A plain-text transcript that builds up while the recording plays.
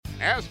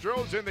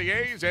Astros in the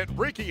A's at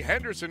Rickey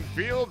Henderson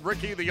Field.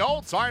 Rickey, the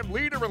all-time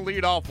leader in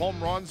leadoff home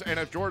runs, and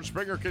if George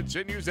Springer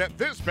continues at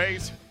this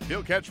pace,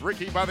 he'll catch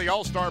Rickey by the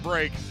All-Star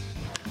break.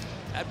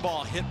 That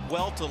ball hit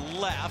well to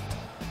left,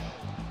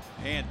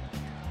 and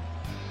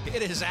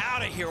it is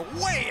out of here,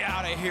 way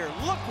out of here.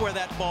 Look where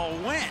that ball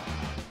went.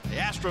 The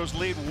Astros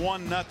lead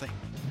 1-0.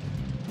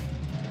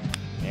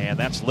 And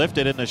that's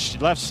lifted in the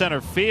left center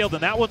field,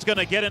 and that one's going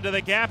to get into the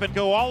gap and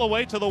go all the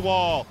way to the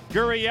wall.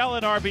 Gurriel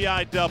an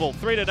RBI double,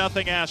 3-0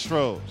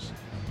 Astros.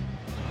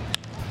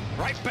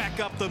 Right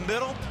back up the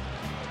middle.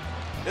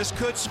 This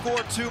could score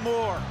 2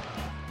 more.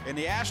 And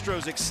the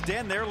Astros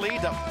extend their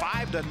lead to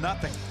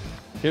 5-0.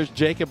 Here's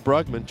Jacob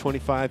Brugman,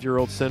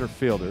 25-year-old center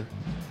fielder.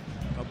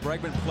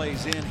 Bregman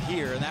plays in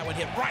here, and that one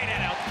hit right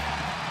out.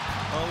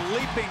 A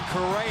leaping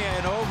Correa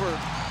and over.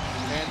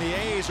 And the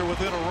A's are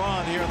within a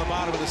run here in the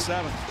bottom of the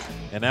 7th.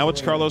 And now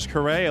it's Carlos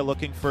Correa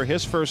looking for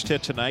his first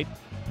hit tonight.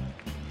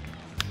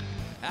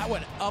 That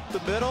one up the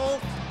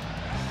middle.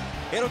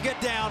 It'll get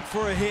down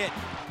for a hit.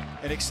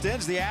 It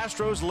extends the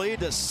Astros lead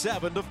to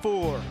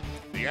 7-4.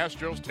 The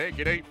Astros take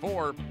it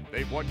 8-4.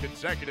 They've won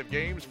consecutive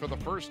games for the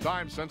first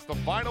time since the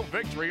final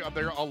victory of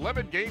their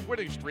 11-game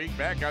winning streak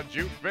back on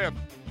June 5th.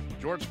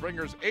 George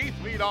Springer's 8th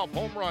leadoff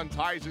home run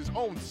ties his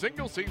own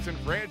single-season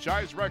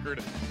franchise record,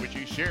 which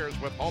he shares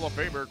with Hall of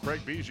Famer Craig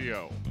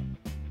Biggio.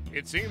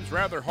 It seems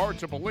rather hard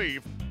to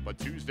believe, but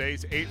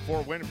Tuesday's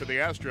 8-4 win for the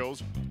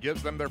Astros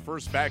gives them their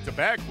first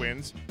back-to-back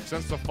wins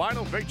since the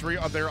final victory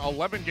of their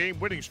 11-game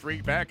winning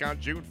streak back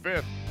on June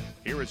 5th.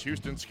 Here is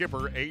Houston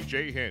skipper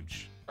A.J.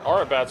 Hinch.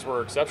 Our at-bats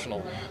were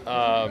exceptional.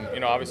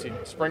 Obviously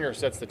Springer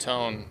sets the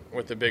tone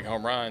with the big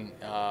home run,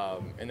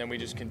 and then we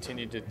just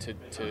continued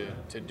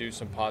to do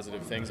some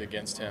positive things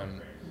against him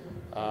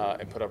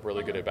and put up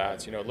really good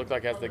at-bats. It looked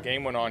like as the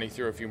game went on, he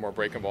threw a few more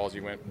breaking balls.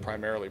 He went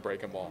primarily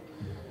breaking ball.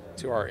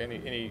 To our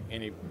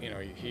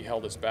he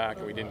held us back,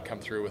 and we didn't come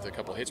through with a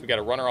couple hits. We got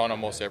a runner on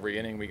almost every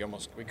inning. We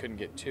couldn't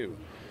get 2.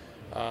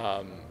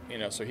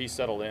 So he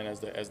settled in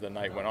as the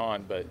night went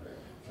on. But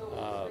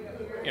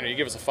you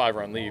give us a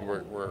 5-run lead,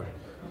 we're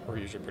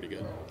usually pretty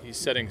good. He's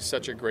setting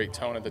such a great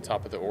tone at the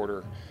top of the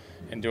order,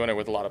 and doing it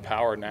with a lot of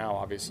power now,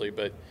 obviously.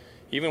 But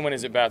even when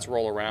his at bats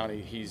roll around,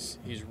 he's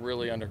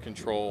really under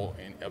control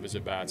of his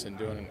at bats and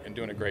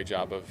doing a great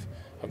job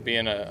of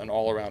being an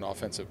all around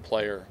offensive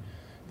player.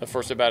 The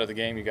first at bat of the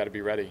game, you got to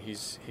be ready.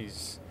 He's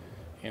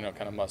kind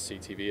of must-see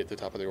TV at the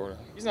top of the order.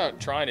 He's not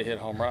trying to hit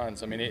home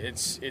runs. I mean,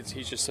 he's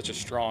just such a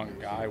strong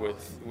guy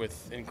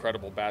with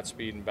incredible bat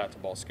speed and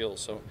bat-to-ball skills.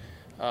 So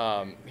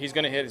he's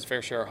going to hit his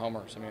fair share of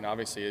homers. I mean,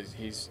 obviously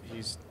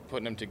he's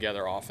putting them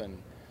together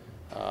often,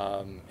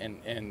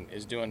 and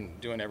is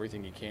doing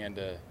everything he can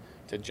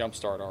to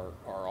jumpstart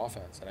our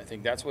offense. And I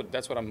think that's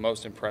what I'm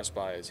most impressed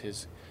by is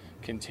his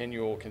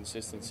continual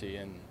consistency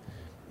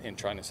and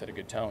trying to set a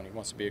good tone. He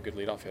wants to be a good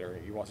leadoff hitter.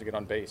 He wants to get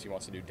on base. He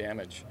wants to do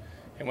damage.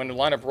 And when the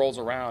lineup rolls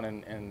around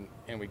and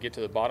we get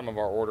to the bottom of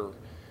our order,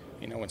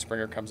 when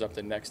Springer comes up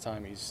the next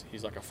time, he's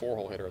like a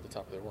 4-hole hitter at the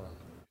top of the order.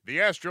 The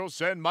Astros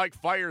send Mike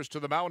Fiers to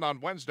the mound on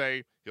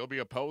Wednesday. He'll be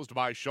opposed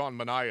by Sean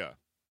Manaea.